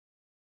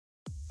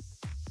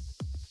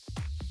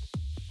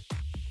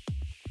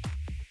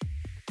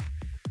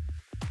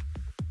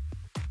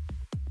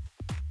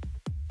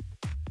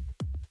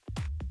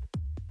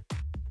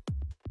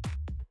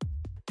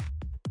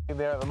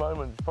there at the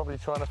moment, probably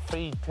trying to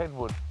feed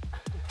Tedward.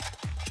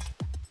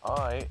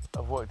 I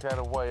have worked out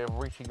a way of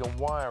reaching a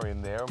wire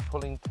in there and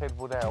pulling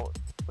Tedward out.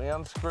 We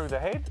unscrew the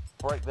head,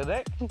 break the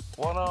neck,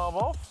 one arm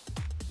off,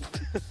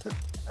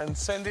 and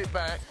send it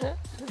back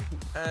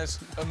as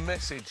a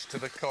message to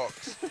the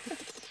cocks.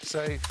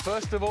 Say,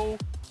 first of all,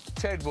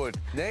 Tedward.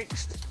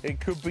 Next, it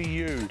could be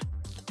you.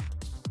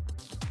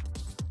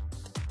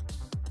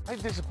 I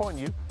disappoint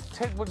you.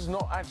 Tedward's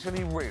not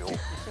actually real.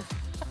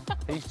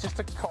 He's just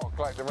a cock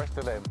like the rest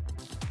of them.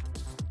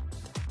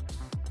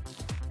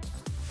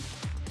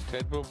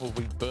 Tedward will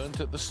be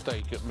burnt at the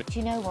stake at me. Do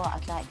you know what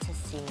I'd like to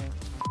see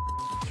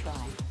you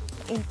try?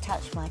 You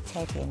touch my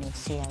teddy and you'll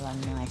see how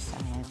unnice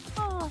I am.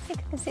 Oh, I think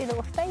I can see a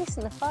little face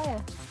in the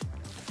fire.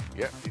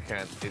 Yep, you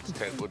can. It's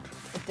Tedward.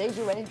 If they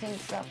do anything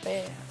to that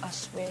bear, I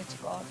swear to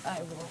God, I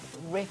will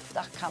rip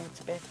that camera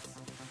to bits.